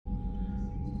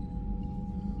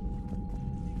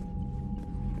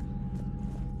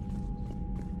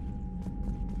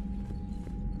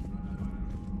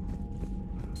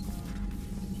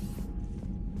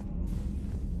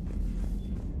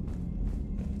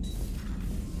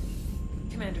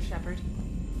Commander Shepard.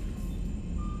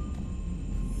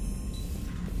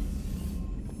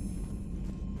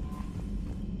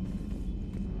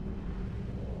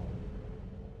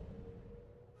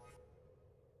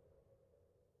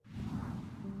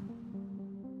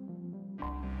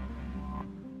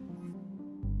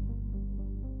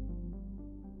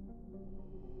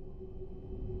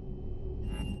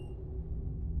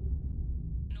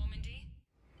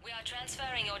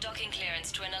 Transferring your docking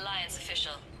clearance to an Alliance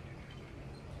official.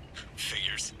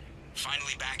 Figures.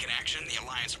 Finally back in action, the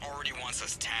Alliance already wants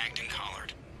us tagged and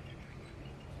collared.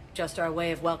 Just our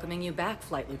way of welcoming you back,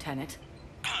 Flight Lieutenant.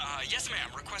 Yes ma'am.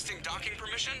 Requesting docking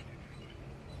permission?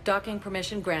 Docking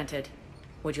permission granted.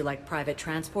 Would you like private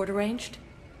transport arranged?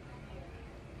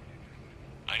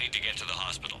 I need to get to the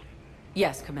hospital.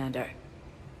 Yes, Commander.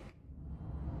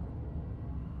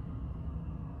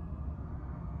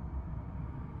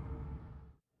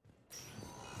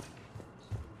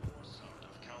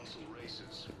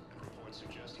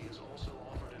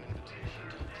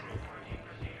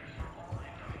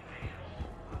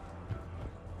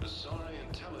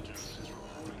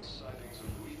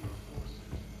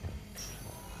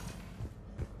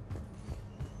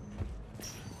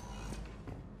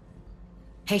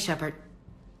 Hey, Shepard.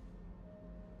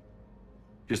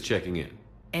 Just checking in.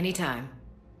 Anytime.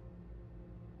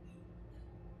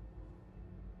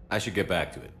 I should get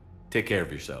back to it. Take care of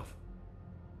yourself.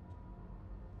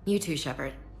 You too,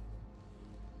 Shepard.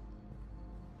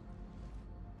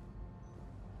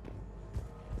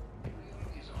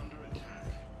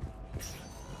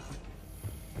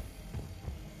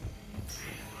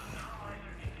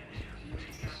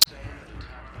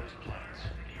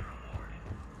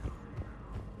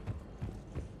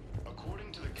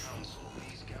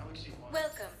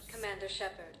 Welcome, Commander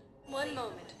Shepard. One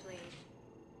moment, please.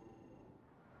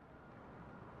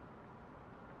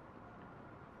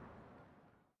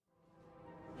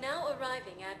 Now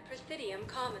arriving at Presidium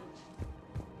Commons.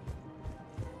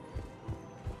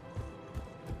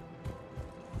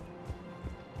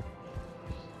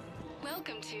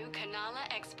 Welcome to Kanala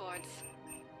Exports.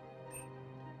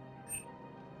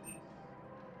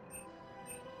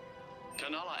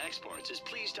 Kanala Exports is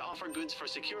pleased to offer goods for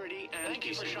security and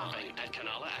peace of mind at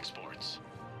Kanala Exports.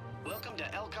 Welcome to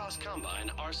Elkos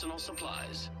Combine Arsenal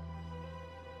Supplies.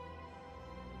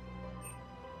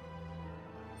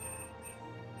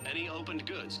 Any opened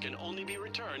goods can only be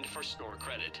returned for store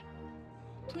credit.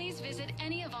 Please visit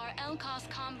any of our Elkos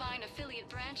Combine affiliate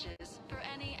branches for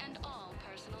any and all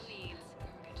personal needs.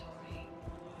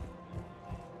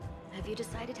 Have you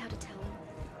decided how to tell him?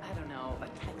 I don't know. A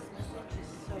text message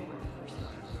is so impersonal.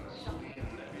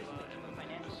 From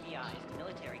financial PIs to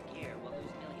military care will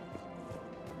lose millions.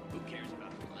 Who cares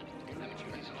about the money?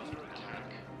 Is under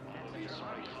attack. All the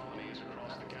assigned colonies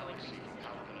across the galaxy from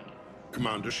Palpatine.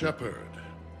 Commander Shepard.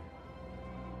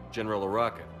 General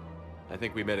Araka, I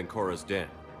think we met in Korra's den.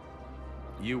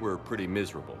 You were pretty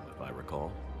miserable, if I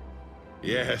recall.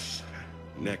 Yes,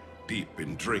 neck deep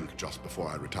in drink just before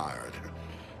I retired.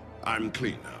 I'm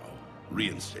clean now,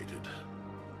 reinstated.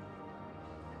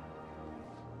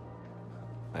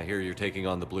 I hear you're taking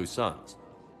on the Blue Suns.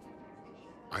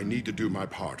 I need to do my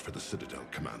part for the Citadel,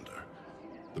 Commander.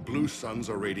 The Blue Suns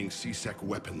are raiding C-Sec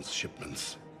weapons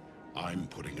shipments. I'm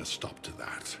putting a stop to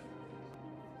that.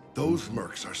 Those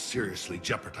mercs are seriously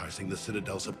jeopardizing the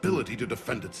Citadel's ability to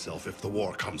defend itself if the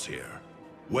war comes here.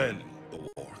 When the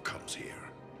war comes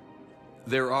here.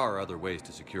 There are other ways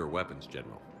to secure weapons,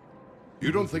 General.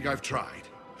 You don't think I've tried?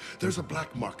 There's a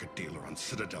black market dealer on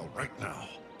Citadel right now,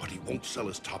 but he won't sell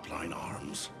his top-line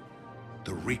arms.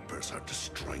 The Reapers are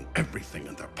destroying everything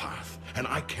in their path, and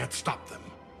I can't stop them.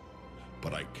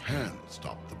 But I can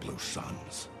stop the Blue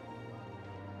Suns.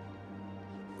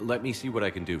 Let me see what I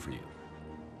can do for you.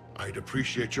 I'd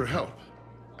appreciate your help,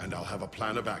 and I'll have a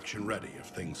plan of action ready if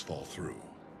things fall through.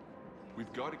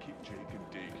 We've got to keep Jake in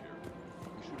daycare.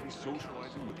 We should be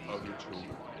socializing with other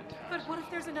children. But what if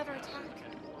there's another attack?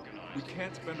 We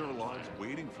can't spend our lives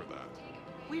waiting for that.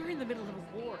 We're in the middle of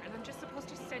a war, and I'm just supposed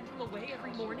to send him away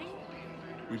every morning?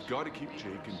 We've got to keep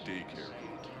Jake in daycare.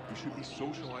 We should be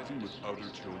socializing with other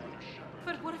children.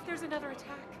 But what if there's another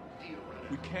attack?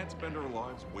 We can't spend our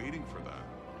lives waiting for that.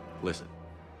 Listen,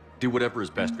 do whatever is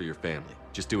best for your family.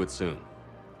 Just do it soon.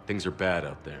 Things are bad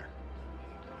out there.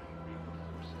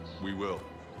 We will.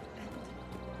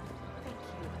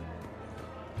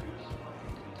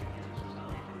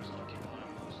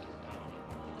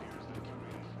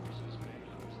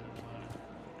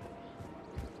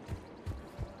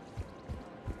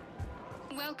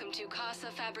 Welcome to Casa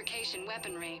Fabrication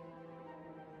Weaponry.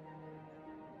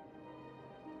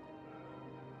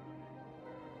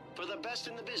 For the best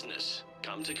in the business,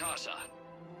 Come to Casa.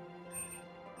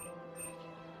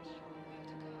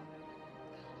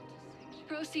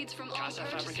 Proceeds from all Casa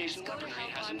purchases Fabrication go to Weaponry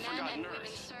help our hasn't men forgotten and women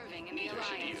Earth. serving in the Neither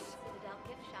should you. Alliance. Citadel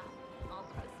gift shop. All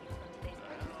proceeds from today's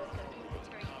purchases go to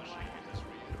military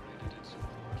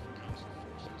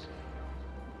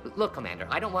support. Look, Commander,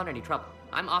 I don't want any trouble.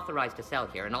 I'm authorized to sell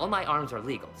here, and all my arms are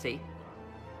legal, see?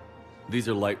 These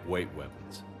are lightweight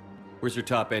weapons. Where's your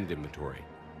top-end inventory?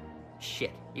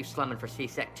 Shit, you slumming for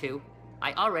C-Sec too?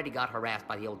 I already got harassed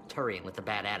by the old Turian with the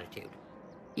bad attitude.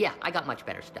 Yeah, I got much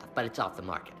better stuff, but it's off the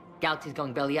market. Galaxy's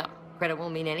going belly up. Credit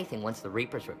won't mean anything once the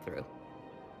Reapers rip through.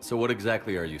 So what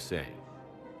exactly are you saying?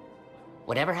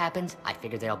 Whatever happens, I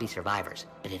figure there'll be survivors,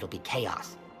 but it'll be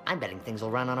chaos. I'm betting things will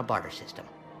run on a barter system.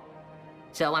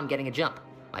 So I'm getting a jump.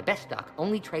 My best stock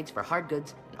only trades for hard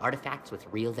goods and artifacts with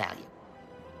real value.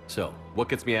 So, what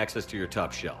gets me access to your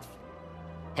top shelf?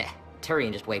 Heh,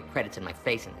 Turian just waved credits in my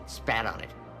face and then spat on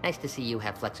it. Nice to see you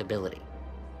have flexibility.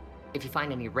 If you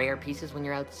find any rare pieces when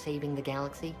you're out saving the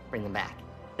galaxy, bring them back.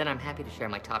 Then I'm happy to share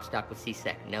my top stock with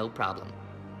C-Sec, no problem.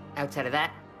 Outside of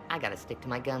that, I gotta stick to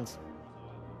my guns.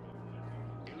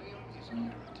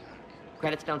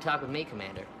 Credits don't talk with me,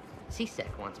 Commander.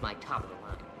 C-Sec wants my top of the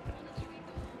line.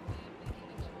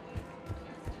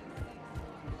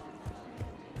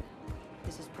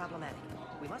 This is problematic.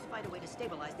 We must find a way to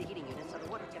stabilize the heating unit so the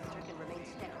water temperature can remain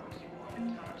steady.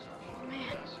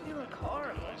 Man, you look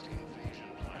horrible.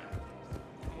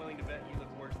 I'm willing to bet you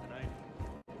look worse than I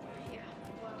do. Yeah,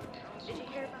 well, did you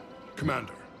hear about...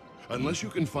 Commander, unless you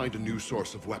can find a new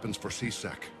source of weapons for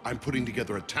C-Sec, I'm putting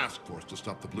together a task force to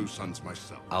stop the Blue Suns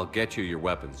myself. I'll get you your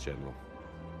weapons, General.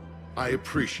 I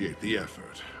appreciate the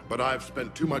effort, but I've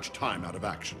spent too much time out of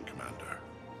action, Commander.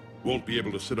 Won't be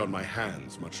able to sit on my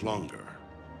hands much longer.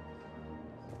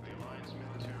 The Alliance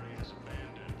military has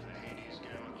abandoned the Hades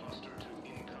Gamma cluster to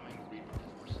incoming Reaper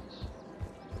forces.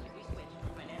 We switch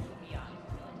from financial PI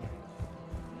to military.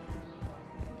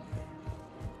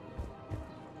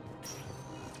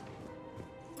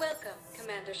 Welcome,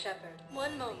 Commander Shepard.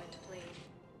 One moment, please.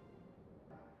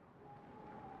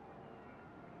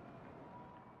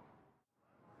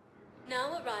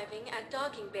 Now arriving at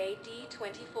Docking Bay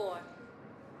D-24.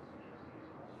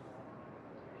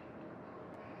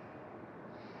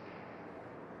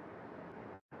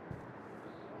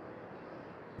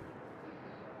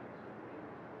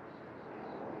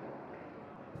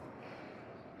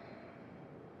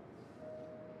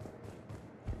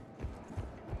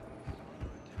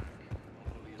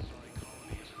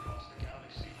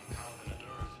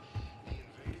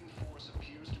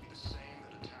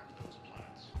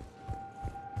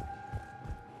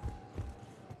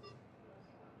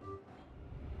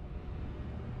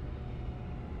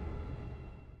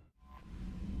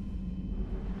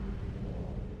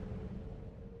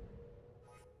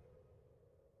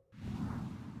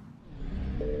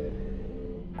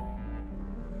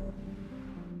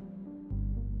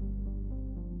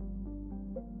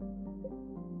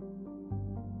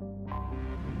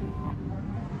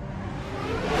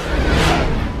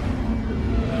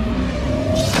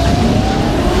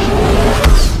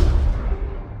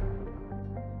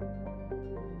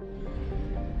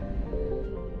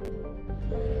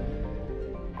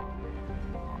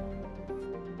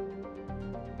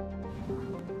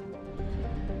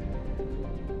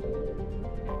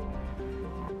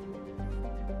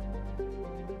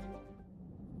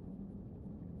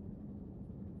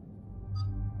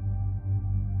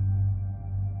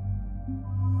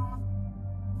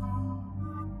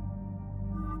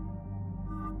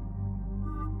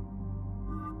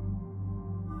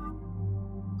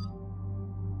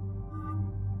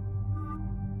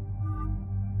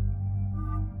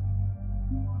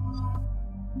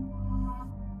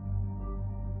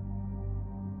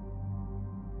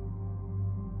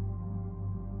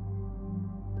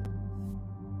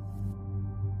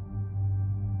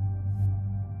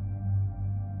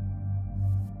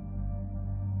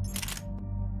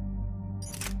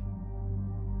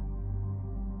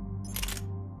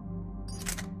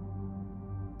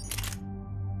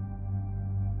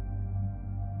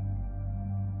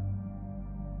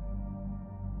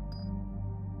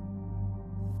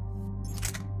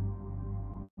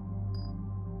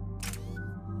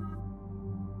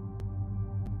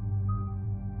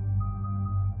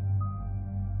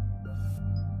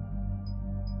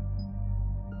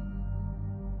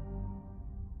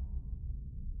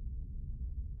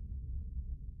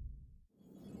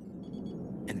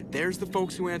 There's the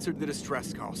folks who answered the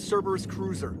distress call. Cerberus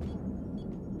cruiser.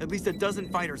 At least a dozen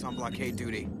fighters on blockade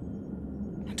duty.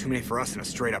 Not too many for us in a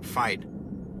straight-up fight.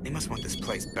 They must want this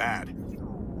place bad.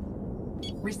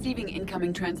 Receiving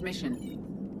incoming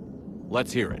transmission.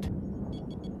 Let's hear it.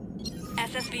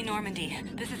 SSB Normandy.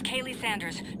 This is Kaylee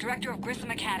Sanders, Director of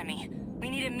Grissom Academy. We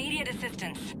need immediate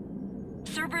assistance.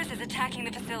 Cerberus is attacking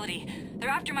the facility. They're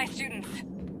after my students.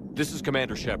 This is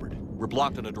Commander Shepard. We're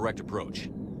blocked on a direct approach.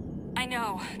 I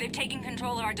know. They've taken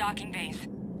control of our docking bays.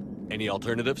 Any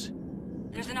alternatives?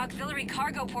 There's an auxiliary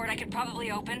cargo port I could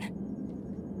probably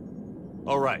open.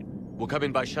 All right. We'll come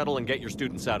in by shuttle and get your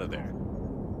students out of there.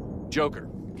 Joker,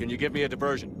 can you give me a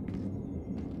diversion?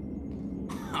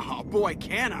 Oh boy,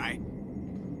 can I!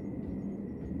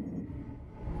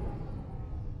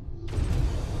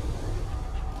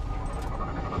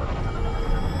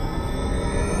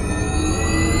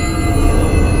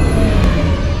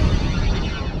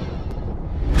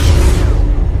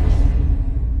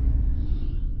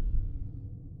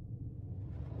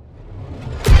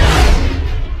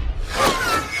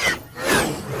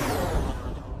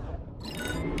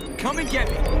 Come and get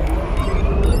me!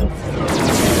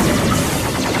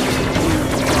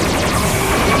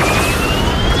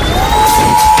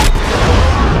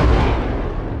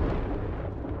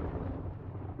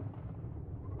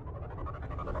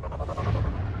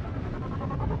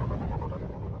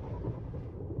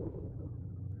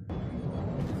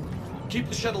 Keep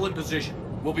the shuttle in position.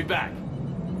 We'll be back.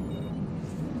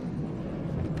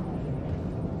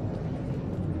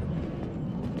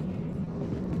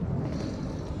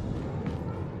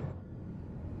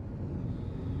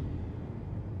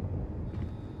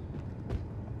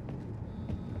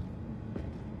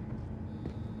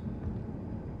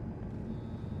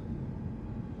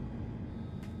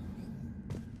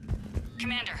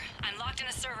 Commander, I'm locked in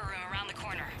a server room around the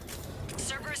corner.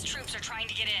 Cerberus troops are trying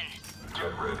to get in. Get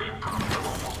ready. You're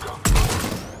almost done.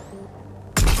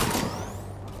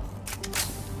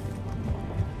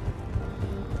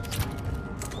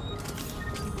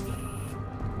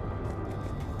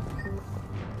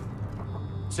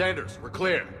 Sanders, we're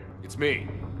clear. It's me.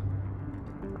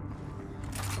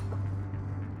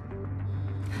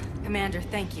 Commander,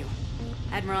 thank you.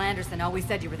 Admiral Anderson always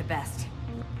said you were the best.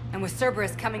 And with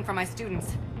Cerberus coming for my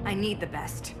students, I need the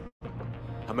best.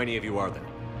 How many of you are there?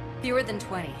 Fewer than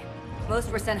 20.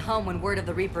 Most were sent home when word of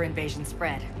the Reaper invasion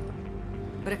spread.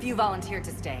 But a few volunteered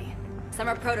to stay. Some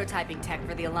are prototyping tech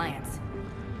for the Alliance.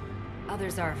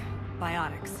 Others are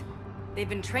biotics. They've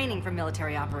been training for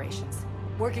military operations,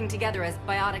 working together as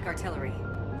biotic artillery.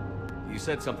 You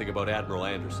said something about Admiral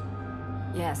Anderson.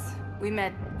 Yes, we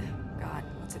met, God,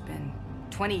 what's it been?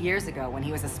 20 years ago when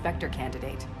he was a Spectre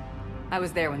candidate. I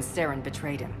was there when Saren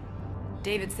betrayed him.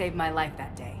 David saved my life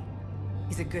that day.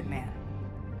 He's a good man.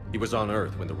 He was on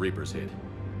Earth when the Reapers hit.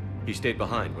 He stayed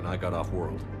behind when I got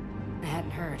off-world. I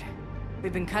hadn't heard.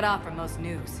 We've been cut off from most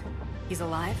news. He's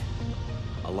alive?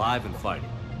 Alive and fighting.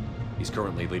 He's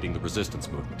currently leading the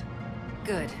resistance movement.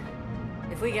 Good.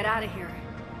 If we get out of here...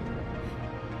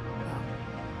 well,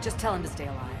 just tell him to stay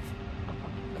alive.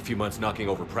 A few months knocking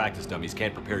over practice dummies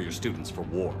can't prepare your students for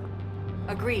war.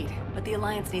 Agreed, but the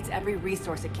Alliance needs every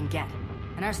resource it can get.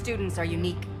 And our students are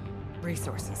unique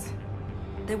resources.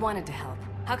 They wanted to help.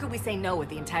 How could we say no with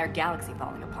the entire galaxy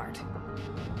falling apart?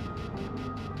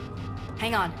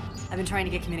 Hang on. I've been trying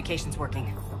to get communications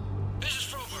working. This is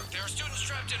Froberg. There are students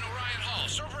trapped in Orion Hall.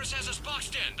 Cerberus has us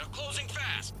boxed in. They're closing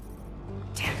fast.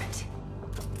 Damn it.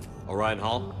 Orion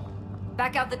Hall?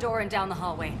 Back out the door and down the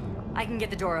hallway. I can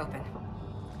get the door open.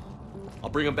 I'll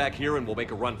bring them back here and we'll make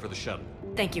a run for the shuttle.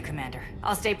 Thank you, Commander.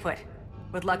 I'll stay put.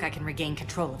 With luck, I can regain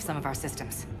control of some of our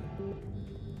systems.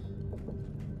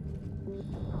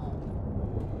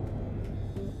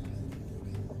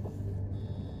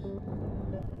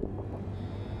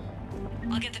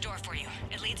 I'll get the door for you.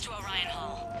 It leads to Orion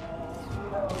Hall.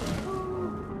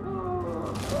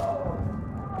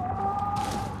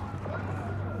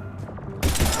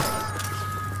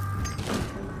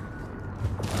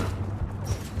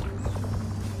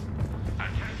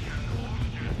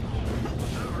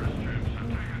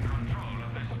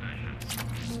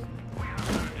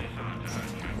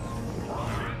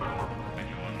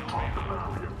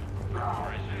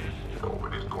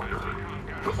 Nobody's going to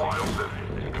leave. The file says you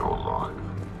think you're alive.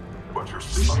 But you're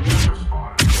stuck in your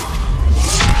spine.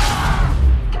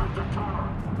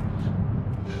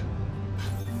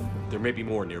 There may be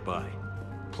more nearby.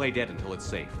 Play dead until it's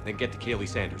safe, then get to Kaylee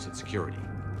Sanders at security.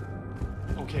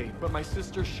 Okay, but my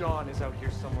sister Sean is out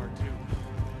here somewhere too.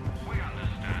 We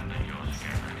understand that you're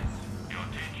scared. Your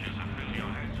teachers have filled your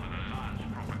heads with Alliance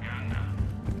propaganda.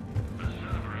 But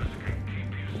Cerberus can keep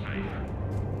you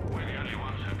safe. We're the only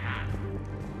ones who can.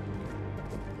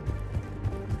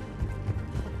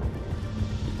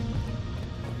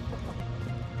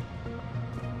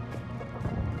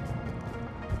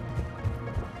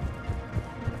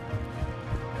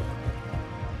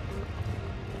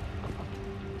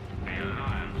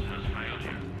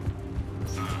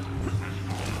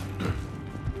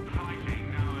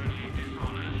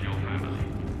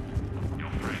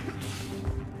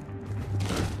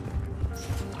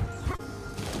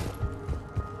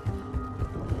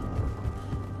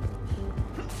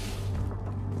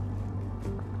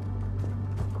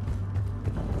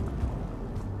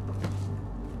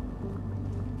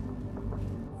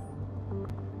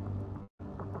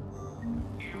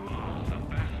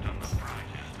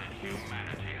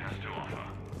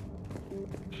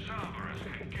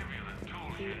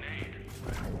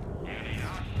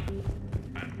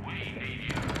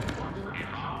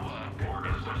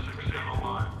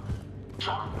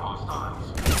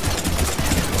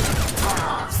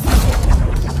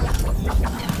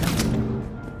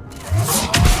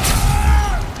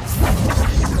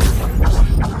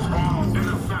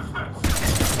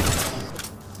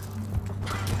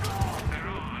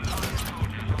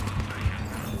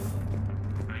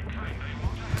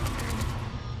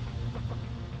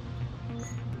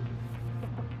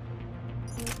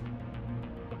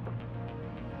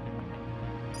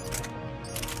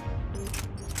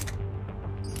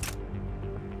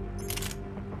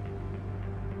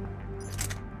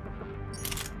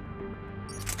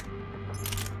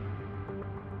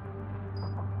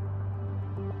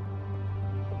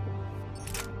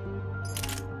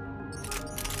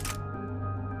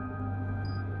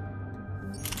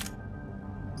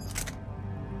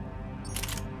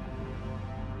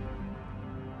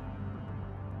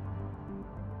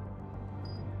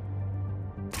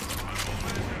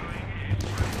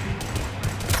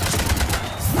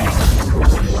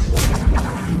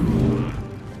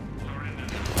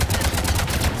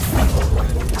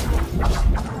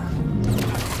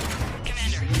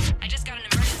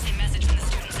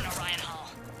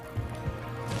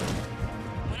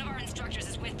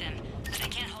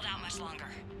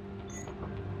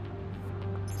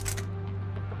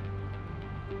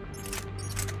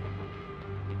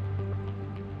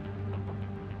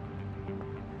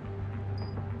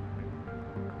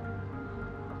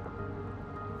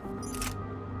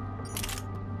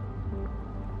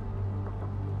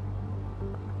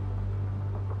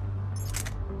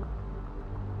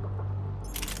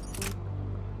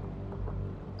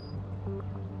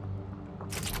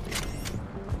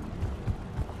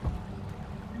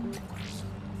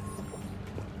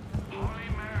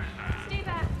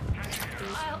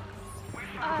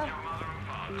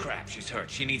 Crap, she's hurt.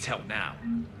 She needs help now.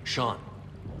 Sean,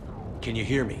 can you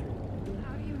hear me?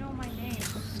 How do you know my name?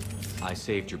 I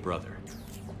saved your brother.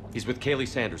 He's with Kaylee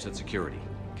Sanders at security.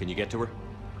 Can you get to her?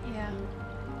 Yeah.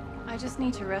 I just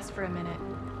need to rest for a minute.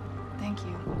 Thank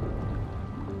you.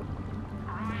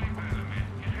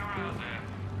 If you're out there,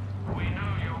 we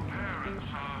know your parents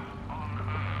are on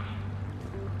Earth.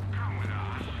 Come with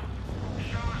us.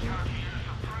 Show us how to use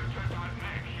the prototype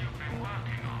mech you've been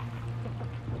working on.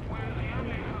 We're the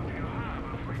only hope you have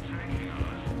of retaking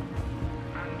us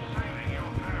and saving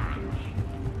your parents.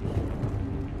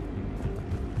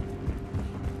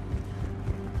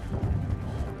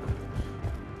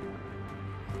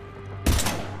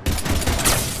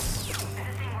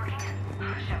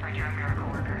 Shepard, you're a miracle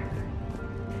worker.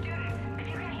 Students, if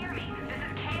you can hear me, this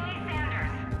is Kaylee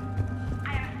Sanders.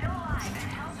 I am still alive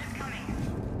and help is coming.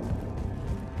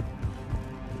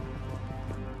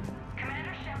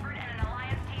 Commander Shepard and an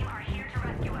Alliance team are here to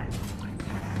rescue us.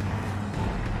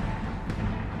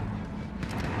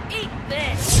 Eat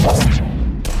this!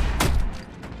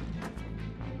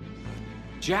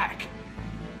 Jack!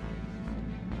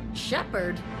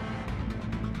 Shepard?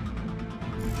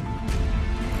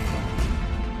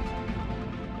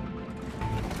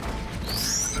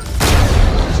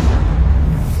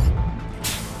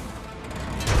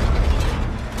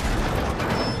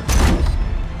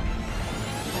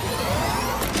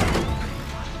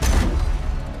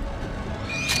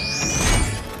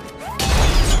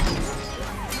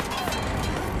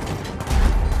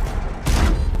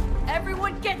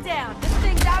 Get down! This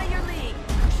thing's out of your league!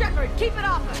 Shepard, keep it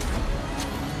off us!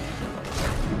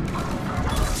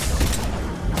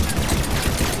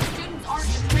 Students aren't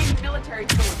just trained military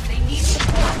tools. They need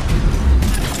support.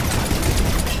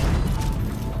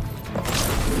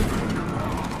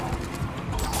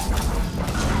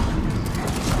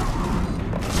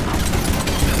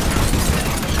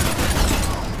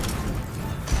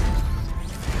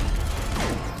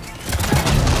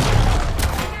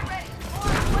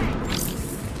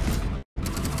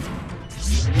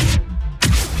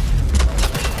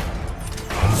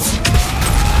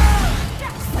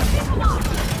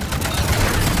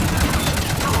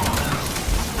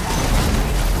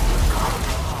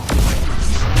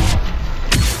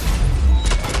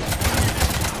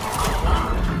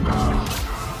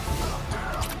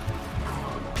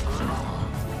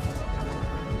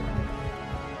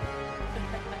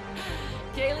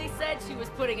 Kaylee said she was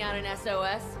putting out an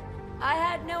SOS. I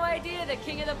had no idea the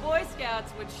King of the Boy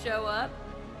Scouts would show up.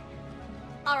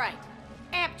 Alright,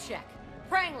 amp check.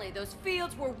 Prangley, those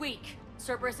fields were weak.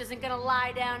 Cerberus isn't gonna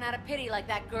lie down out of pity like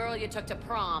that girl you took to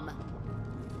prom.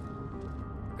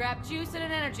 Grab juice and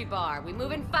an energy bar. We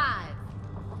move in 5.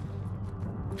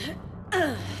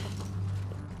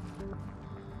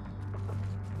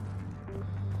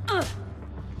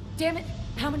 Damn it!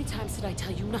 How many times did I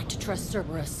tell you not to trust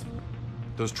Cerberus?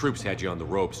 Those troops had you on the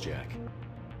ropes, Jack.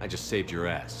 I just saved your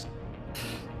ass.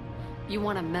 You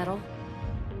want a medal?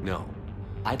 No.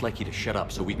 I'd like you to shut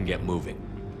up so we can get moving.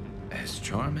 As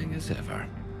charming as ever.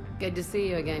 Good to see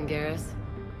you again, Garrus.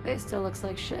 It still looks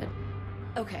like shit.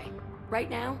 Okay, right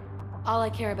now, all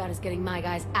I care about is getting my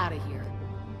guys out of here.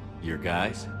 Your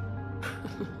guys?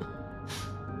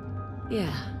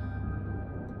 Yeah.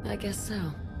 I guess so.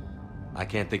 I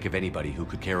can't think of anybody who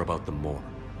could care about them more.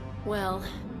 Well,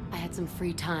 I had some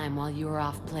free time while you were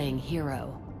off playing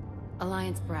hero.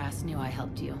 Alliance Brass knew I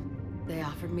helped you. They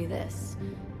offered me this.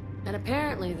 And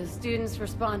apparently the students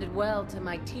responded well to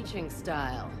my teaching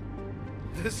style.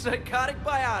 The psychotic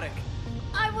biotic!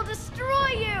 I will destroy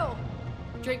you!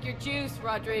 Drink your juice,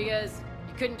 Rodriguez.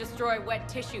 You couldn't destroy wet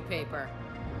tissue paper.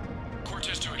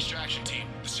 Cortez to extraction team.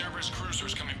 The Cerberus cruiser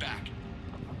is coming back.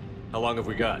 How long have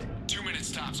we got? 2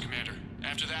 minutes tops, Commander.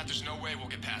 After that, there's no way we'll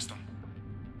get past them.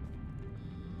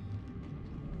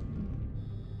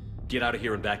 Get out of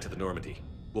here and back to the Normandy.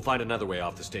 We'll find another way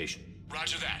off the station.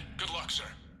 Roger that. Good luck, sir.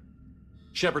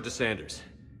 Shepard to Sanders.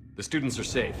 The students are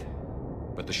safe,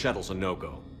 but the shuttle's a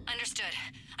no-go. Understood.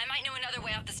 I might know another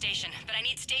way off the station, but I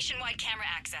need station-wide camera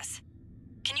access.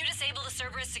 Can you disable the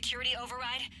Cerberus security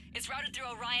override? It's routed through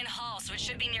Orion Hall, so it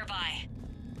should be nearby.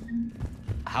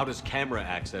 How does camera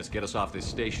access get us off this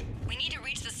station? We need to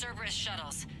reach the Cerberus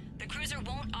shuttles. The cruiser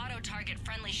won't auto-target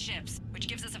friendly ships, which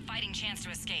gives us a fighting chance to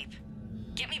escape.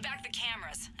 Get me back the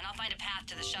cameras, and I'll find a path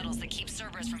to the shuttles that keep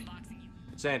Cerberus from boxing you.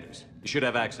 Sanders, you should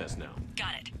have access now.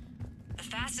 Got it. The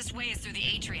fastest way is through the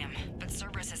atrium, but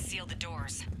Cerberus has sealed the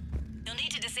doors. You'll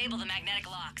need to disable the magnetic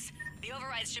locks. The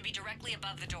overrides should be directly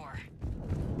above the door.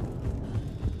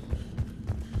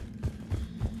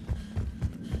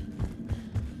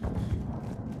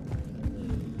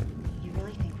 You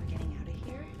really think we're getting out of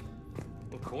here?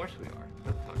 Of course we are.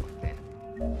 Let's talk like that.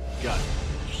 Got it.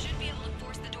 You should be able to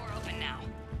force the door open now.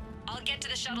 I'll get to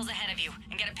the shuttles ahead of you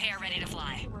and get a pair ready to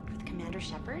fly. You work with Commander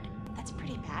Shepard? That's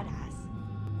pretty badass.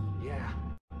 Yeah.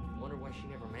 Wonder why she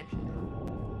never mentioned it.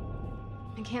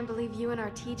 I can't believe you and our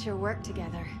teacher work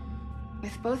together.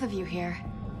 With both of you here.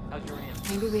 How's your aunt?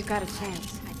 Maybe we've got a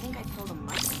chance. I think I pulled a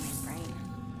muscle in my brain.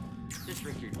 Just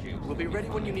drink your juice. We'll be ready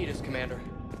when you need us, Commander.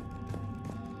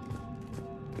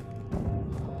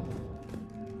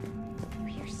 You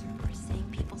hear Cerberus saying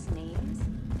people's names?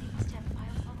 They must have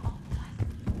files on all of us.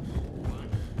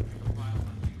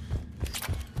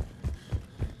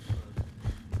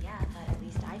 Yeah, but at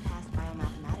least I passed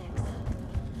biomathematics.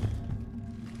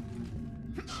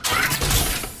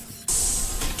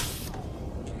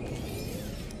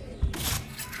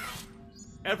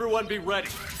 Everyone be ready.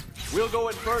 We'll go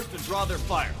in first and draw their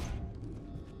fire.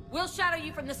 We'll shadow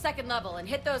you from the second level and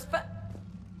hit those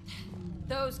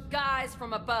guys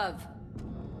from above.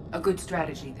 A good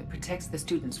strategy that protects the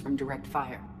students from direct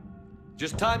fire.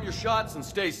 Just time your shots and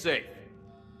stay safe.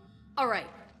 All right,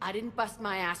 I didn't bust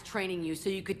my ass training you so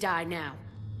you could die now.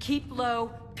 Keep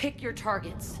low, pick your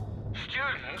targets.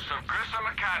 Students of Grissom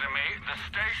Academy, the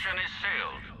station is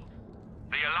sealed.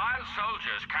 The Alliance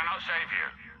soldiers cannot save you.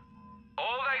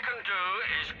 All they can do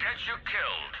is get you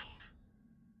killed.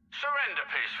 Surrender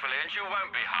peacefully and you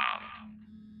won't be harmed.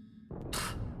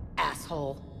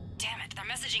 Asshole. Damn it, they're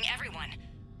messaging everyone.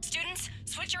 Students,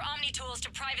 switch your Omni tools to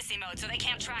privacy mode so they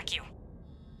can't track you.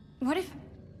 What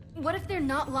if they're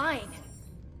not lying?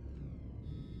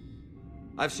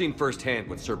 I've seen firsthand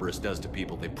what Cerberus does to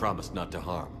people they promised not to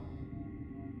harm.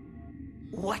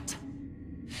 What?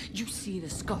 You see the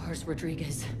scars,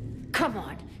 Rodriguez. Come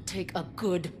on, take a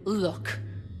good look.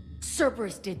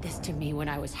 Cerberus did this to me when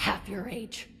I was half your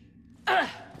age. Ugh!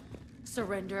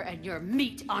 Surrender and you're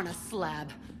meat on a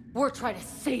slab. We're trying to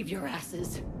save your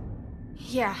asses.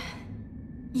 Yeah,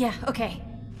 okay.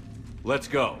 Let's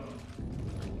go.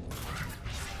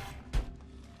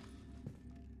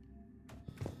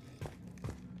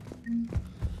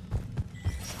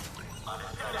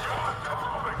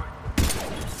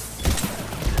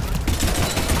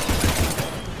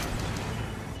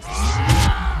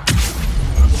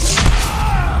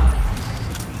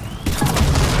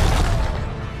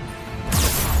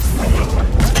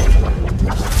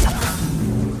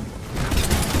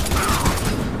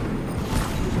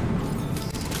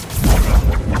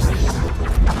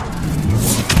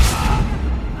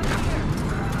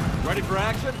 Ready for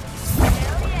action?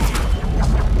 Hell yeah!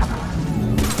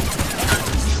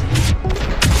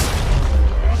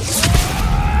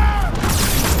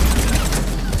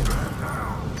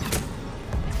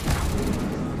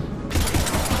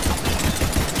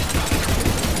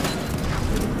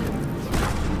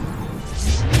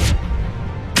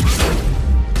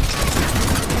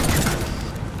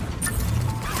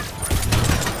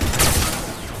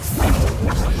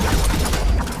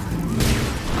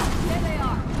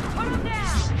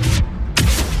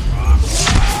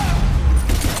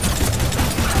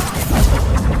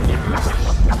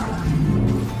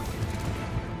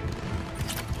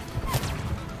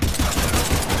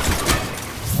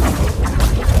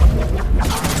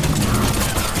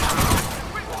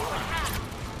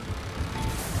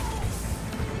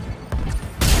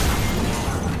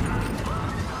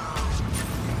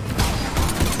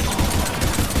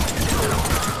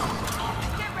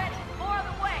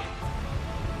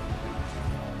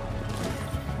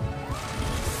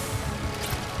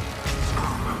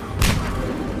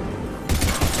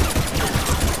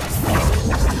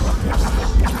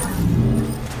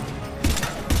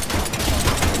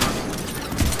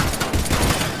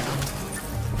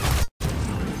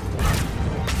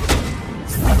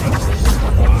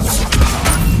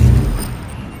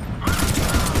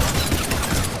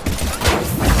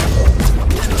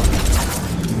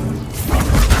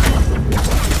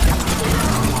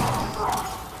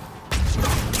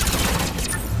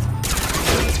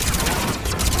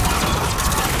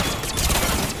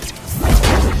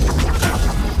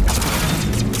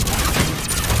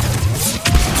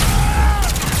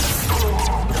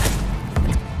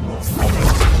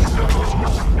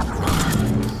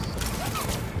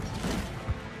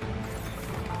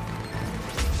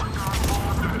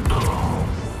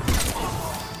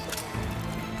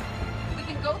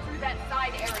 go through that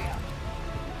side area.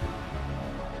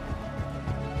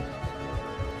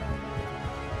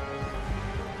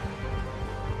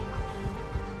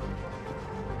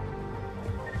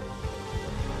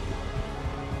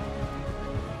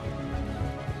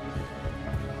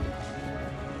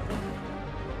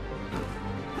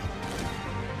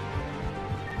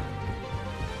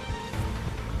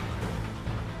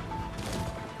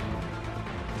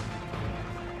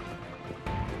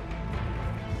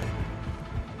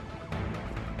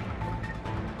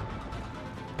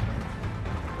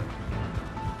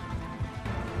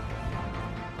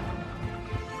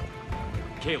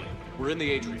 Kaylee, we're in the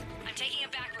atrium. I'm taking a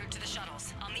back route to the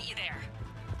shuttles. I'll meet you there.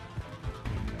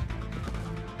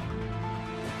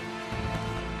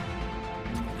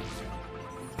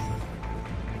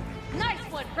 Nice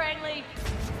one, Cranley!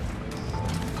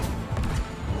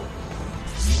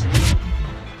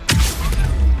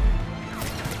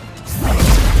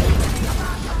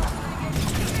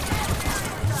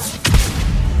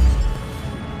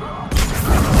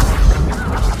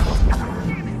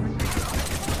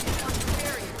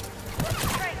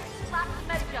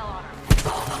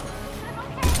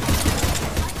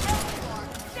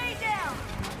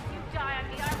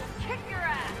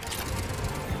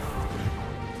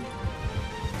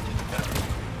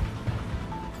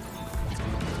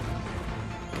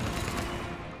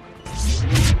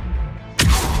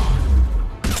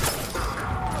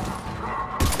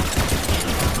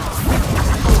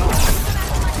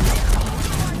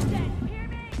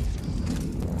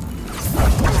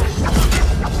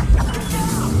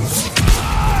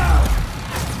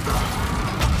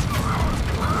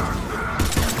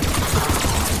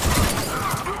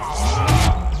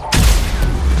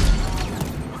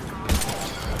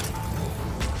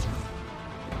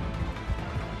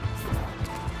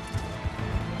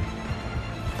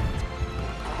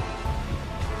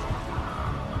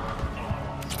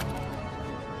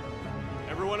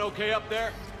 Okay up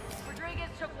there? Rodriguez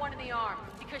took one in the arm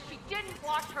because she didn't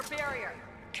watch her barrier.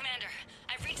 Commander,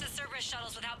 I've reached the Cerberus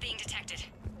shuttles without being detected.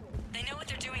 They know what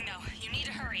they're doing, though. You need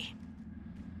to hurry.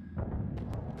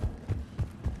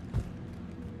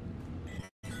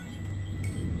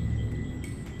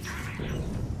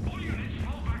 All units,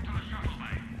 fall back to the shuttle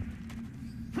bay.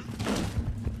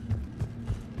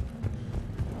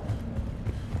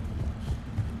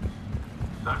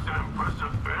 That's an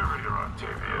impressive barrier,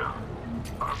 Octavia.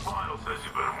 Our file says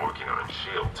you've been working on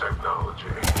shield technology.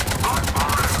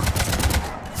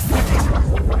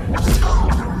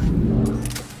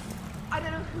 I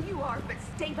don't know who you are, but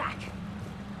stay back.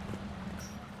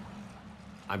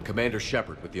 I'm Commander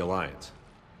Shepard with the Alliance.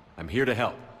 I'm here to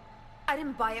help. I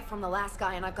didn't buy it from the last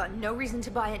guy, and I've got no reason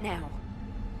to buy it now.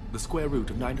 The square root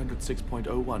of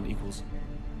 906.01 equals...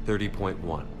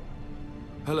 30.1.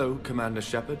 Hello, Commander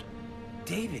Shepard.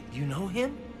 David, you know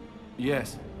him?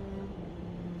 Yes.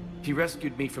 He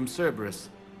rescued me from Cerberus.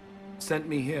 Sent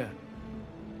me here.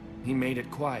 He made it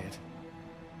quiet.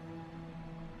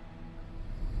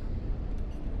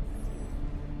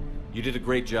 You did a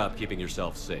great job keeping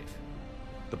yourself safe.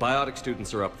 The biotic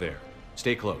students are up there.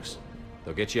 Stay close.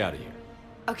 They'll get you out of here.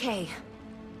 Okay.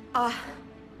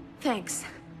 Thanks.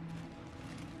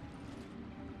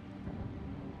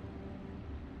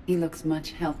 He looks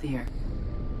much healthier.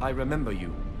 I remember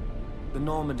you. The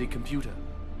Normandy computer.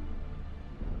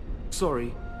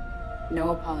 Sorry.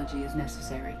 No apology is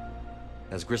necessary.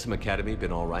 Has Grissom Academy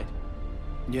been all right?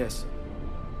 Yes.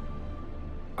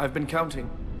 I've been counting.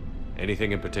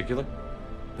 Anything in particular?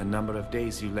 The number of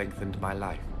days you lengthened my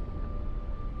life.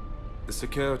 The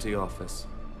security office.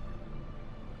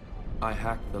 I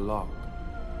hacked the lock.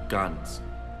 Guns.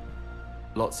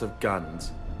 Lots of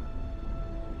guns.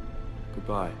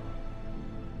 Goodbye.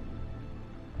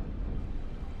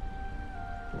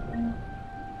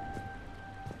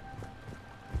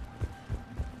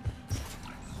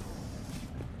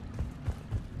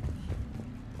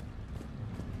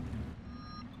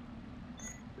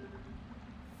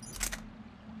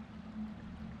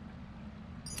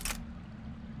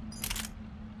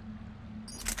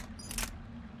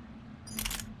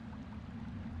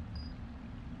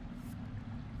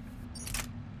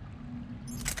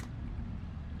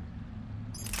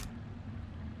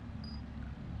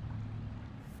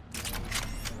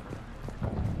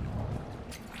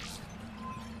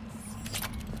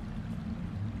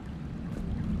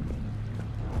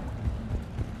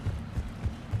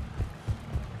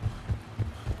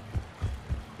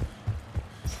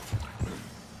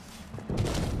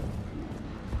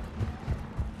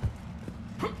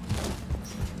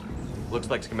 Looks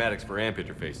like schematics for amp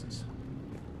interfaces.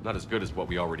 Not as good as what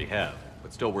we already have,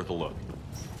 but still worth a look.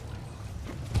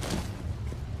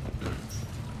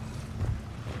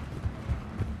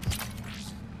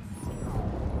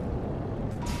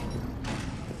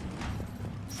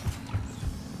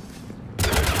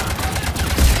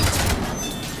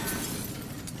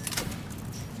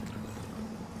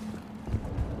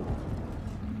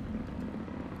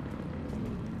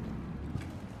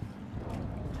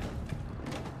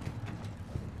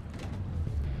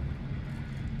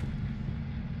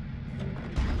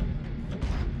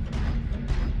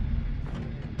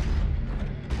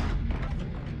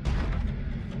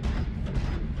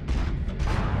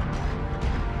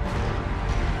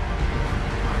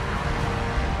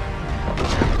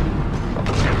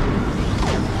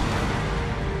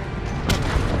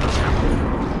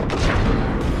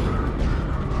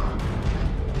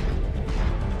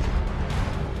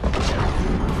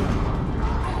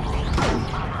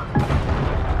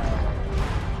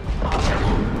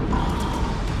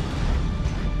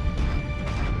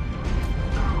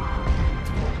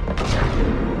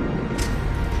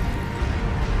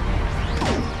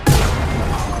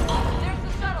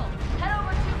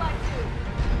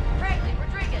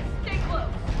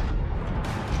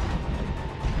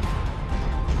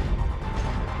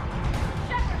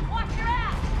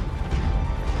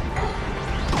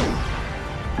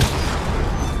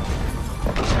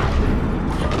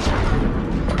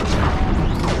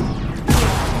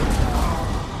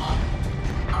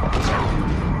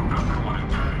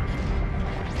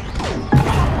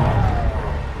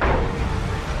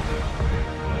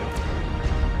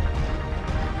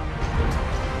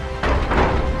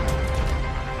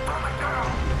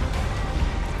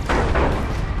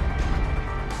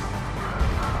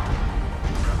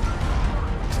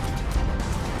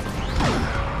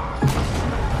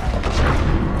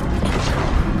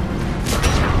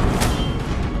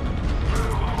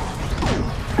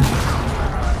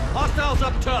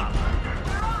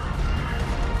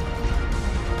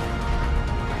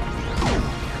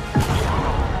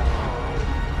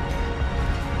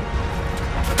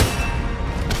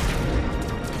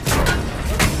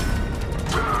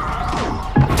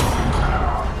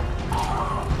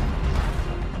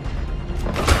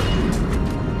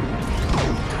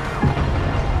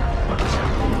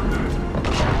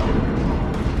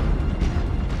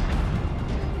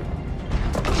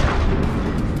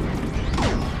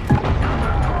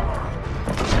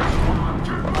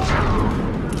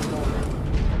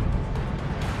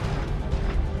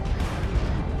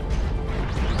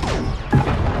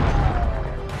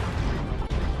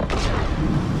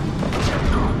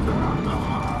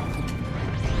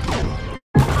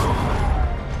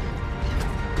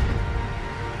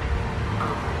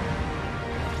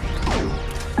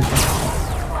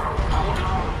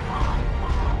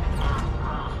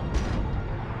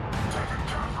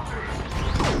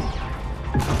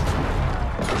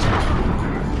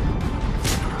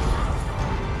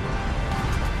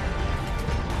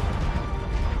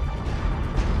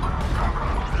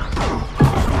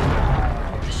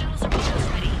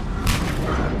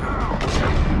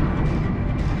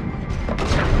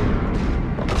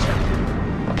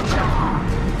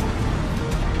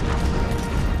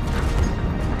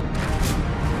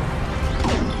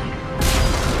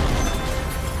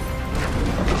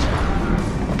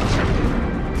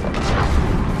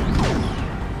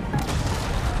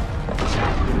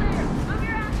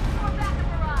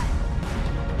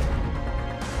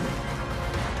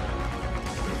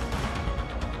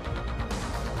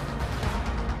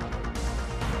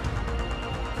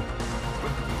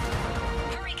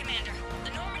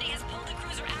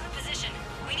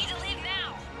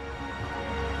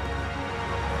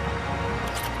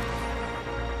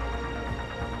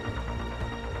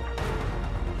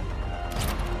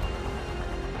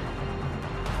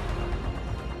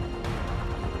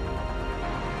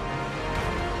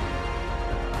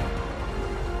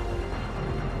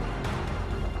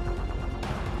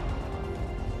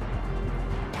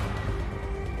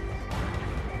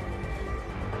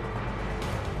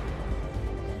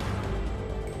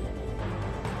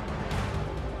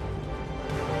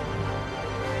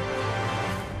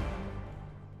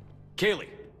 Kaylee,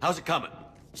 how's it coming?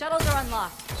 Shuttles are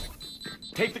unlocked.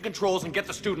 Take the controls and get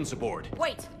the students aboard.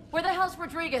 Wait, where the hell's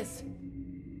Rodriguez?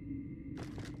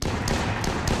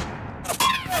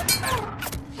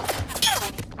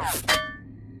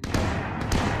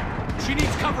 She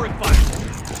needs covering fire.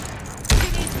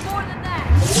 She needs more than that.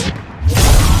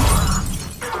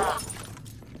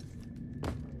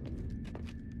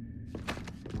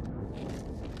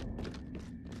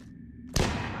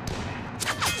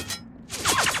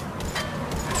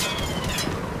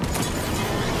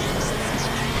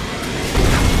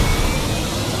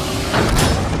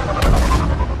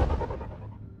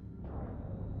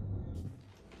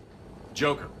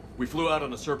 Joker, we flew out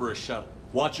on a Cerberus shuttle.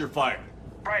 Watch your fire.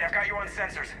 Right, I've got you on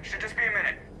sensors. Should just be a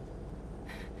minute.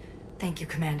 Thank you,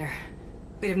 Commander.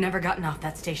 We'd have never gotten off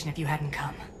that station if you hadn't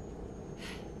come.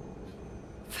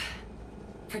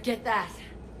 Forget that.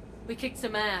 We kicked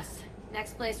some ass.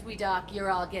 Next place we dock,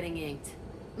 you're all getting inked.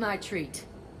 My treat.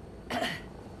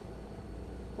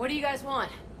 What do you guys want?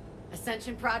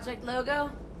 Ascension Project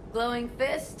logo? Glowing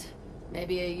fist?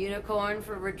 Maybe a unicorn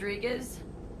for Rodriguez?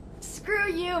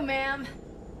 Screw you, ma'am!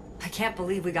 I can't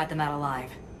believe we got them out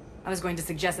alive. I was going to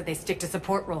suggest that they stick to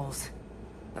support roles.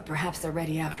 But perhaps they're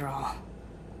ready after all.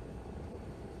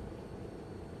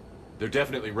 They're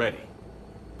definitely ready.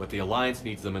 But the Alliance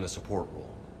needs them in a support role.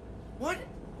 What?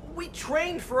 We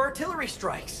trained for artillery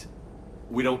strikes.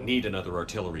 We don't need another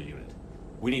artillery unit.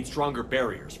 We need stronger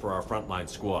barriers for our frontline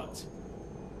squads.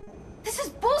 This is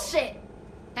bullshit!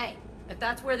 Hey, if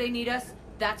that's where they need us,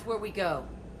 that's where we go.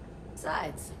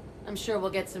 Besides, I'm sure we'll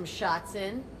get some shots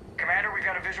in. Commander, we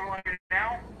got a visual on you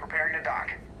now. Preparing to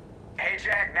dock. Hey,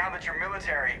 Jack, now that you're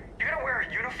military, you gonna wear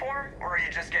a uniform, or are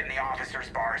you just getting the officer's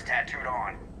bars tattooed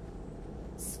on?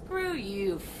 Screw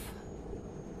you,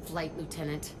 Flight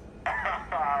Lieutenant.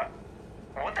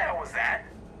 What the hell was that?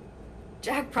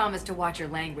 Jack promised to watch your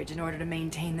language in order to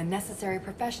maintain the necessary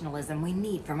professionalism we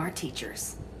need from our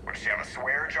teachers. Would she have a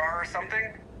swear jar or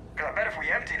something? Because I bet if we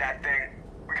empty that thing,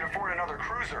 we can afford another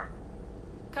cruiser.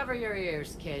 Cover your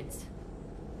ears, kids.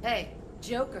 Hey,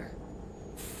 Joker.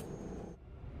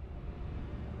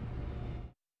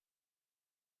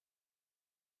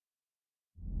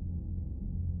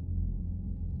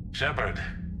 Shepard,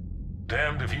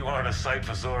 damned if you aren't a sight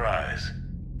for sore eyes.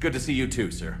 Good to see you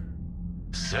too, sir.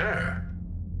 Sir?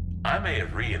 I may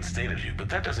have reinstated you, but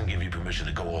that doesn't give you permission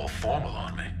to go all formal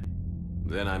on me.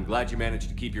 Then I'm glad you managed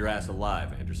to keep your ass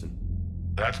alive, Anderson.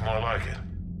 That's more like it.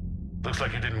 Looks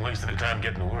like you didn't waste any time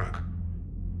getting to work.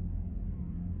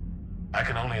 I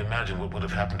can only imagine what would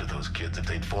have happened to those kids if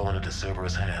they'd fallen into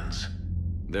Cerberus' hands.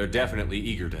 They're definitely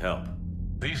eager to help.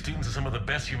 These students are some of the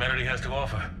best humanity has to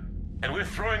offer, and we're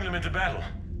throwing them into battle.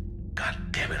 God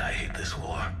damn it, I hate this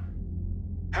war.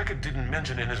 Hackett didn't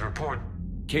mention in his report...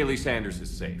 Kaylee Sanders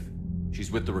is safe.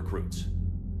 She's with the recruits.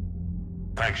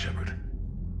 Thanks, Shepard.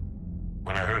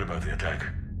 When I heard about the attack,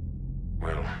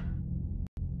 well,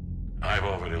 I've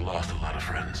already lost a lot of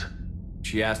friends.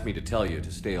 She asked me to tell you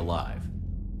to stay alive.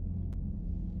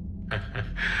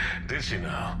 Did she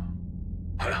now?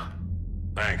 Well,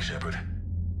 thanks, Shepard.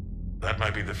 That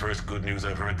might be the first good news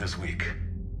I've heard this week.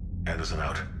 Anderson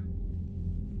out.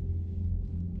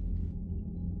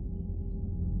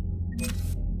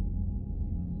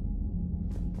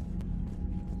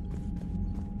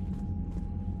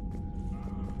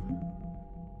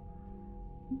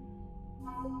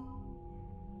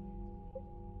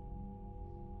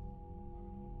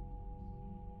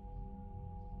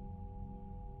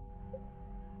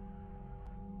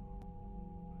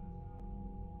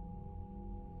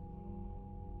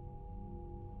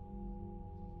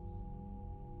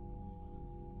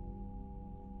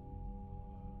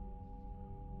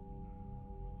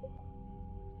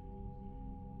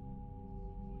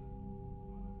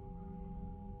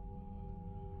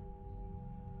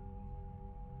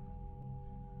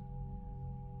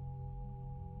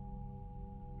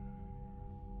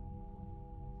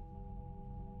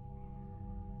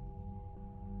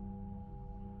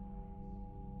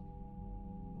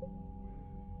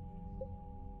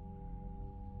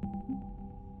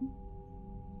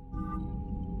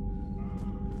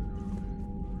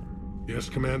 Yes,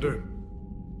 Commander?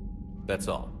 That's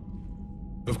all.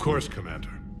 Of course, Commander.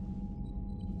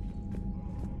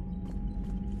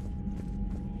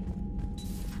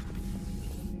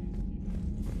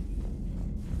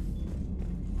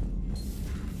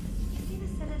 Did you see the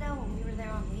Citadel when we were there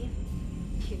on leave?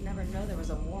 You'd never know there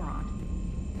was a war on.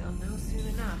 They'll know soon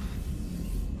enough.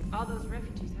 All those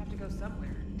refugees have to go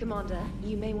somewhere. Commander,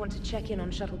 you may want to check in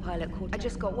on shuttle pilot Cortez. I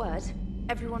just got word.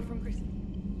 Everyone from Grissom.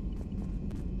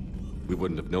 We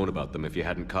wouldn't have known about them if you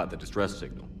hadn't caught the distress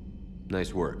signal.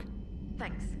 Nice work.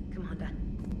 Thanks. Commander.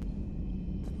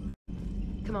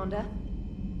 Commander?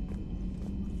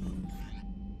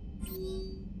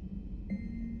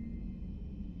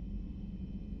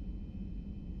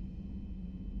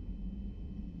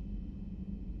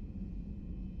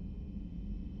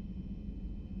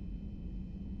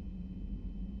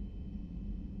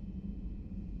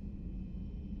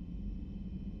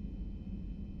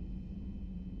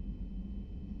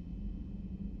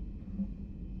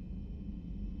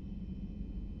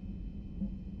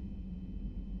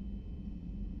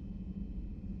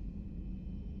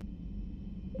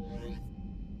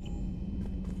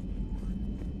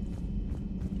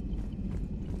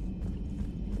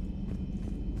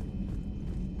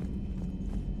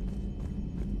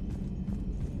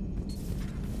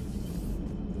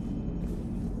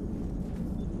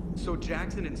 So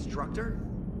Jack's an instructor?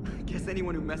 I guess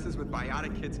anyone who messes with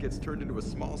biotic kids gets turned into a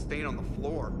small stain on the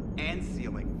floor and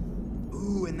ceiling.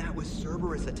 Ooh, and that was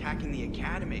Cerberus attacking the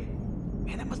academy.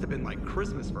 Man, that must have been like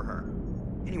Christmas for her.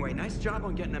 Anyway, nice job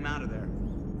on getting them out of there.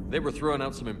 They were throwing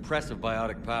out some impressive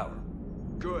biotic power.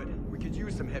 Good. We could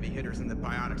use some heavy hitters in the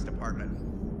biotics department.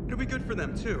 It'll be good for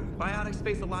them, too. Biotics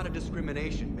face a lot of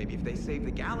discrimination. Maybe if they save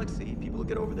the galaxy, people will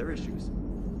get over their issues.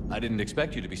 I didn't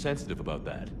expect you to be sensitive about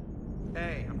that.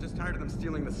 Hey, I'm just tired of them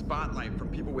stealing the spotlight from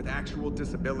people with actual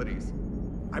disabilities.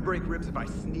 I break ribs if I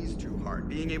sneeze too hard.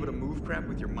 Being able to move crap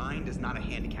with your mind is not a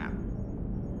handicap.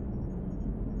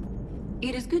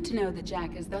 It is good to know that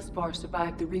Jack has thus far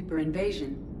survived the Reaper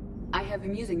invasion. I have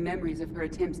amusing memories of her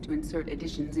attempts to insert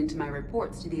additions into my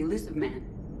reports to the Elusive Man.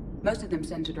 Most of them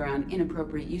centered around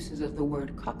inappropriate uses of the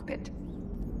word cockpit.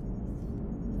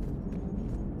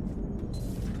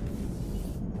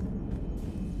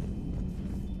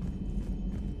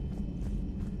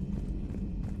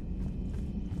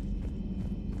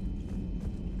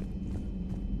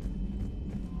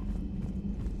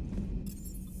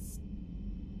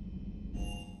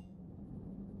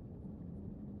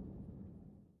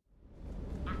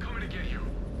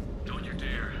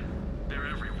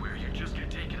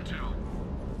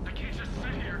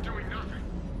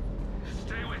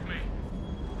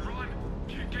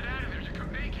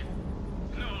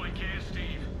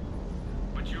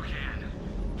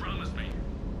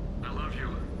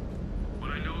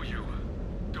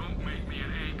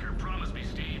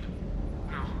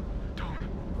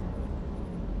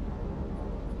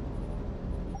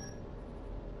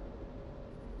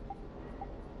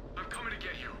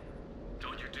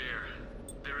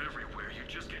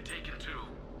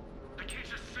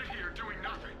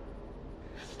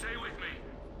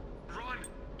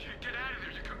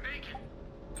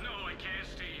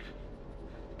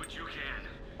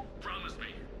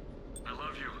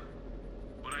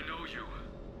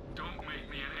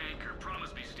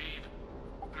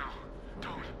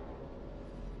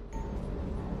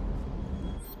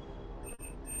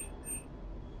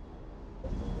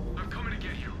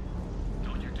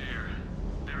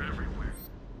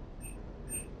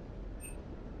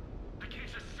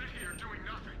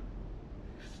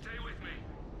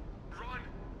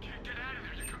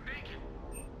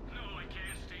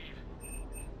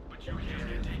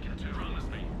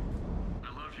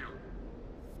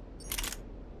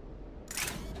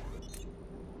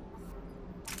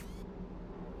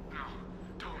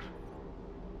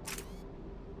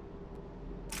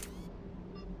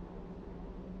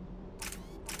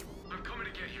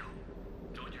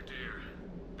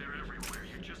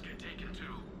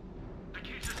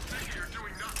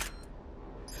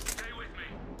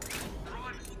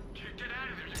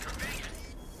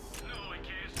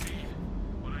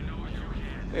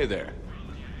 Hey there.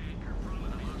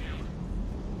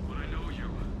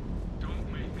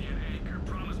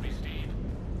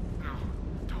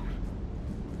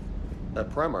 That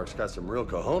Primarch's got some real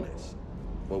cojones.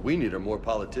 What we need are more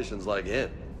politicians like him,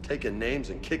 taking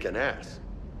names and kicking ass.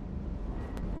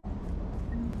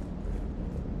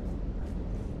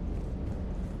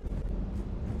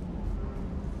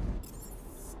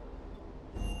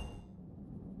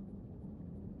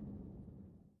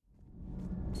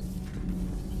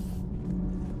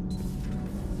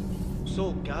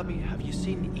 So, Gabby, have you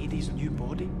seen Edie's new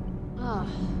body? Oh,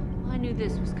 I knew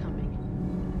this was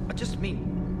coming. I just mean,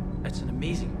 it's an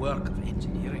amazing work of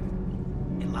engineering.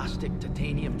 Elastic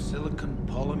titanium silicon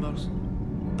polymers,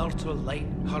 ultra-light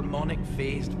harmonic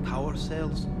phased power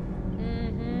cells.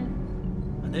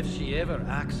 Mm-hmm. And if she ever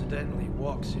accidentally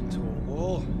walks into a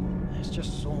wall, there's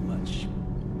just so much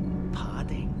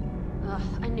padding. Ugh,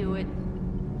 I knew it.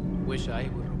 Wish I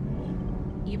were a wall.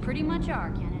 You pretty much are,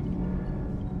 Kenneth.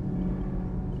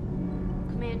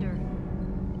 Commander,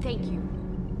 thank you.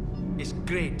 It's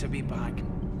great to be back.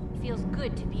 feels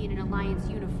good to be in an Alliance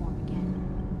uniform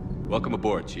again. Welcome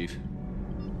aboard, Chief.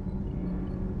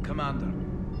 Commander.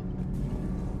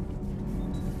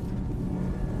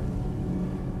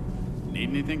 Need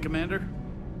anything, Commander?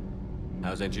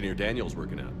 How's Engineer Daniels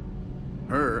working out?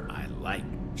 Her, I like.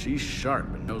 She's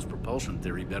sharp and knows propulsion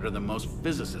theory better than most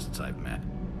physicists I've met.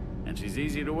 And she's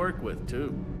easy to work with,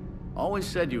 too. Always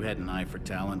said you had an eye for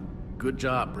talent. Good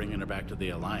job bringing her back to the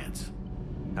Alliance.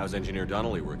 How's Engineer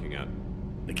Donnelly working out?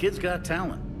 The kid's got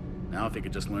talent. Now if he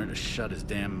could just learn to shut his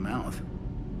damn mouth.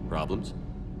 Problems?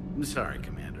 I'm sorry,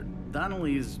 Commander.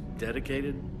 Donnelly is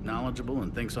dedicated, knowledgeable,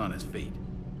 and thinks on his feet.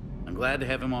 I'm glad to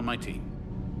have him on my team.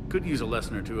 Could use a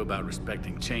lesson or two about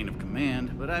respecting chain of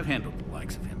command, but I've handled the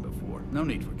likes of him before. No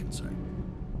need for concern.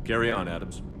 Carry on,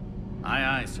 Adams. Aye,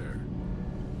 aye, sir.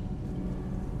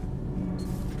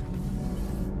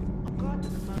 I'm glad the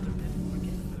commander didn't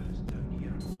forget about us down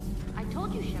here. I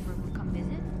told you Shepard would come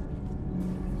visit.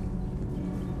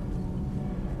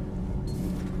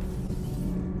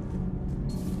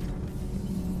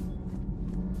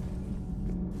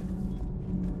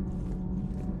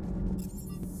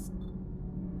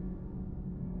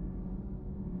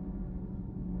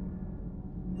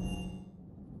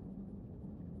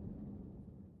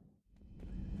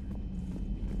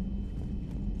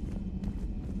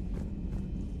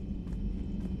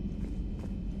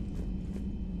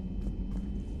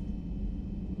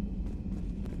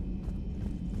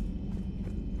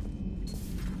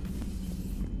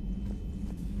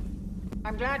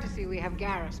 I'm glad to see we have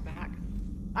Garrus back.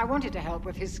 I wanted to help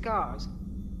with his scars,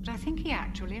 but I think he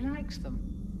actually likes them.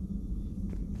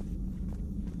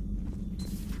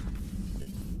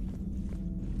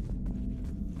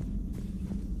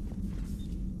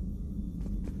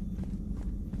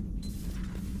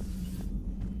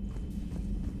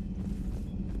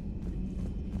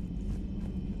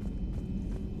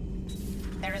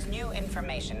 There is new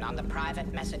information on the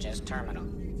private messages terminal.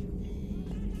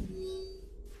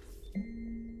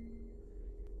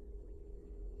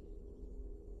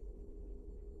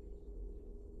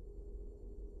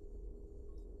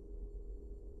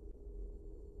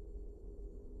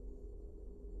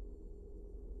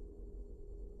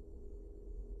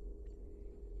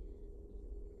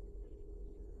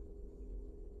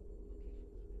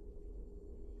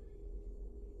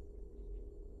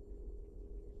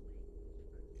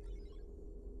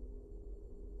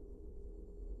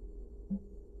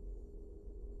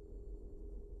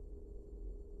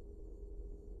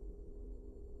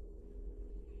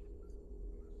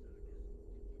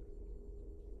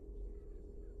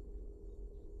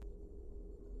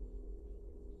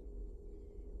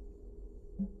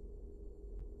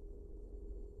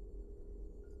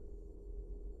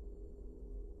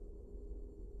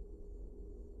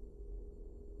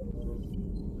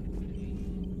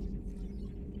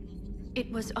 It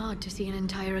was odd to see an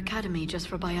entire academy just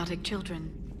for biotic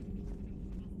children.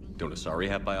 Don't Asari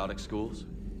have biotic schools?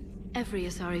 Every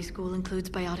Asari school includes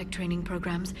biotic training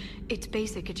programs. It's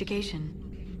basic education.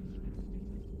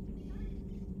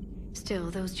 Still,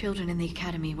 those children in the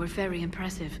academy were very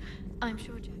impressive. I'm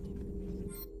sure Jack...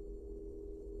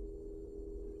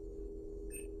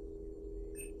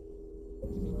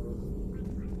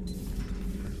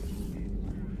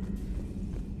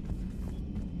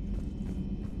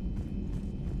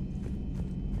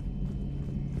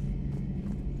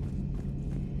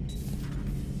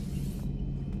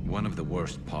 One of the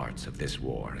worst parts of this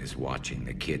war is watching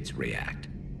the kids react.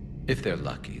 If they're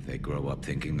lucky, they grow up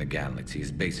thinking the galaxy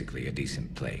is basically a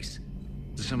decent place.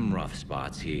 Some rough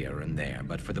spots here and there,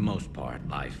 but for the most part,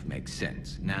 life makes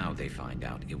sense. Now they find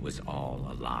out it was all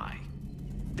a lie.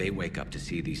 They wake up to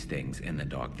see these things in the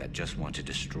dark that just want to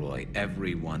destroy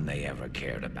everyone they ever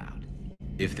cared about.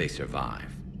 If they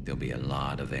survive, there'll be a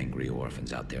lot of angry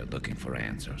orphans out there looking for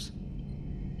answers.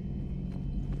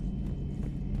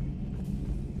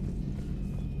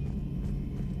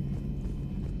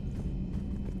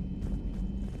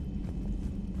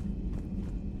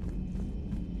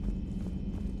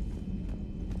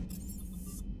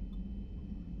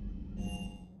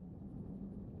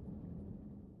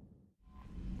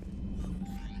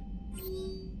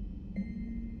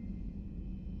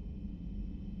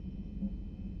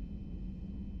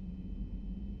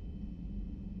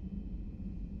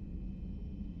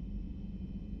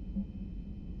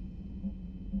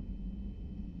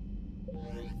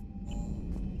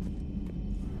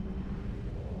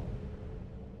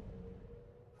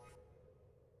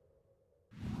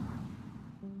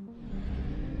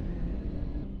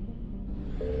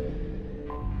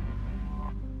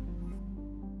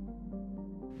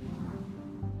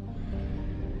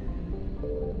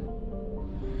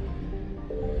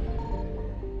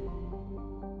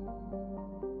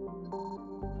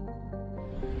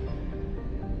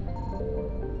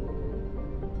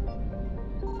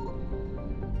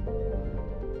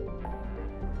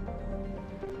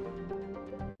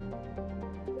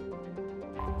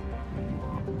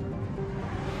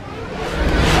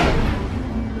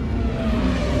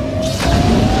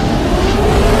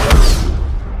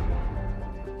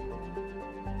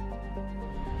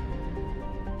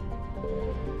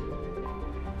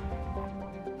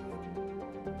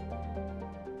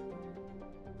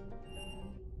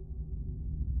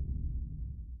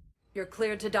 You're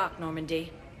cleared to dock,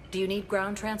 Normandy. Do you need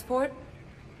ground transport?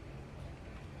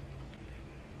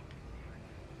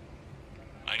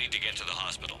 I need to get to the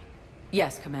hospital.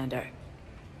 Yes, Commander.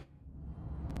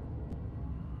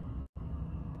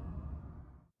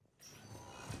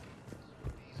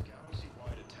 These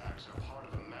galaxy-wide attacks are part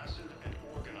of a massive and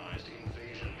organized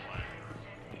invasion plan.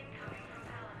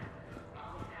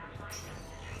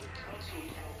 The Council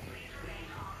called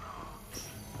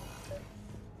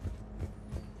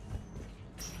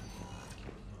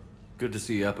Good to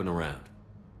see you up and around.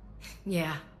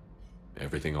 Yeah,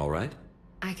 Everything all right?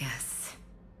 I guess.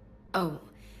 Oh,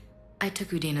 I took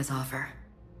Udina's offer.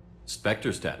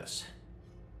 Spectre status.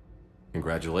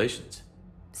 Congratulations.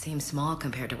 Seems small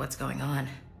compared to what's going on.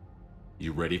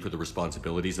 You ready for the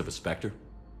responsibilities of a Spectre?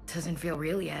 Doesn't feel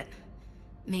real yet.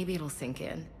 Maybe it'll sink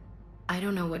in. I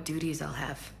don't know what duties I'll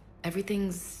have.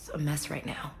 Everything's a mess right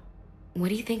now. What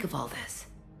do you think of all this?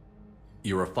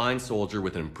 You're a fine soldier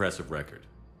with an impressive record.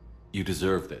 You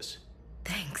deserve this.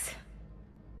 Thanks.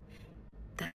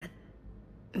 That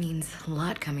means a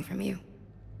lot coming from you.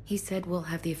 He said we'll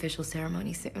have the official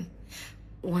ceremony soon,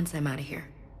 once I'm out of here.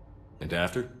 And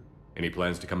after? Any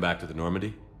plans to come back to the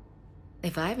Normandy?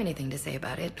 If I have anything to say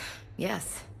about it,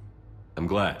 yes. I'm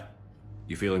glad.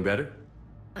 You feeling better?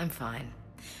 I'm fine.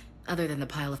 Other than the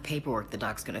pile of paperwork the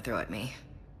doc's gonna throw at me.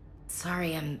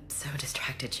 Sorry I'm so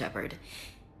distracted, Shepard.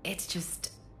 It's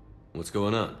just... What's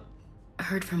going on? I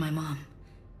heard from my mom.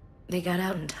 They got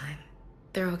out in time.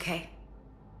 They're okay.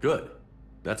 Good.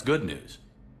 That's good news.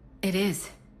 It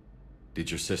is. Did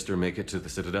your sister make it to the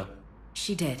Citadel?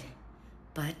 She did.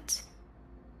 But...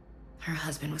 her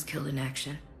husband was killed in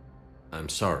action. I'm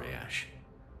sorry, Ash.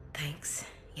 Thanks.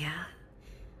 Yeah.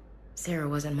 Sarah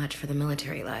wasn't much for the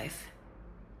military life.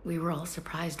 We were all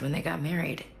surprised when they got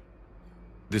married.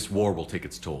 This war will take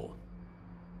its toll.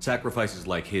 Sacrifices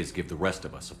like his give the rest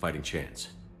of us a fighting chance.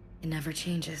 It never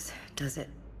changes, does it?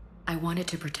 I wanted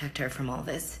to protect her from all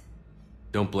this.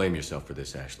 Don't blame yourself for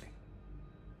this, Ashley.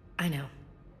 I know.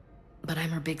 But I'm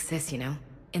her big sis, you know?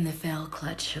 In the fell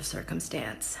clutch of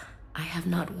circumstance, I have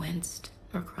not winced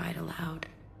or cried aloud.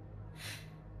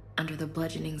 Under the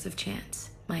bludgeonings of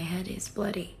chance, my head is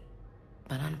bloody,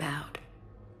 but unbowed.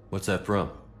 What's that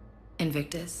from?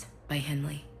 Invictus by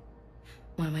Henley.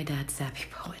 One of my dad's sappy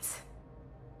poets.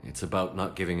 It's about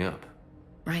not giving up.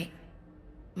 Right.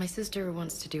 My sister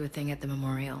wants to do a thing at the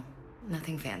memorial.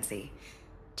 Nothing fancy.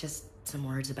 Just some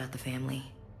words about the family.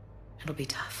 It'll be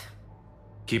tough.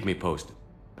 Keep me posted,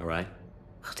 all right?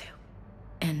 Will do.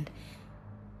 And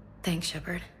thanks,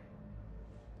 Shepard.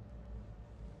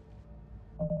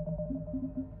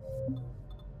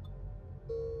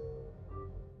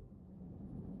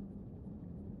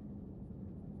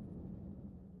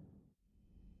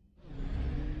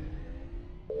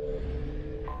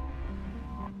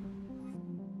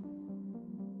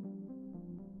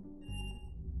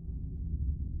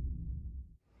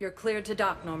 You're cleared to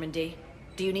dock, Normandy.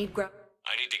 Do you need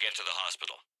I need to get to the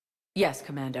hospital. Yes,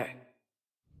 Commander.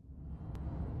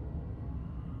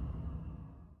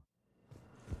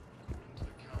 to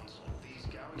the Council. These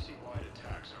galaxy-wide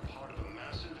attacks are part of a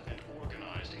massive and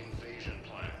organized invasion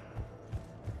plan.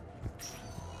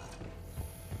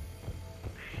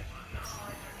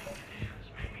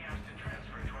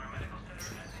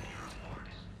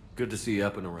 Good to see you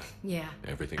up and around. Yeah,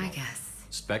 Everything I all right? guess.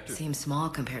 Spectre? Seems small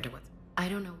compared to what... I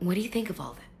don't know. What do you think of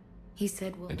all that? He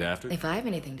said, well... And after? If I have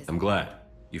anything to say... I'm glad.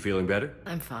 You feeling better?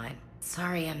 I'm fine.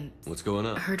 Sorry, I'm... What's going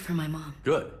on? I heard from my mom.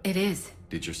 Good. It is.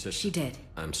 Did your sister? She did.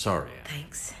 I'm sorry, Ash.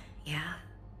 Thanks. Yeah.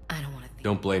 I don't want to think...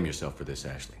 Don't blame yourself for this,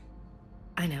 Ashley.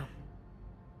 I know.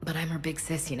 But I'm her big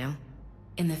sis, you know?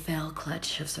 In the fell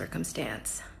clutch of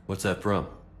circumstance. What's that from?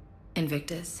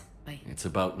 Invictus by... It's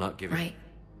about not giving... Right.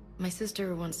 My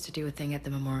sister wants to do a thing at the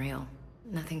memorial.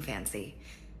 Nothing fancy.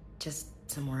 Just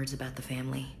some words about the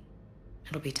family.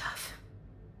 It'll be tough.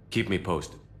 Keep me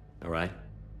posted, all right?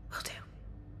 Will do.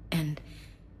 And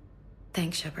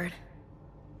thanks, Shepard.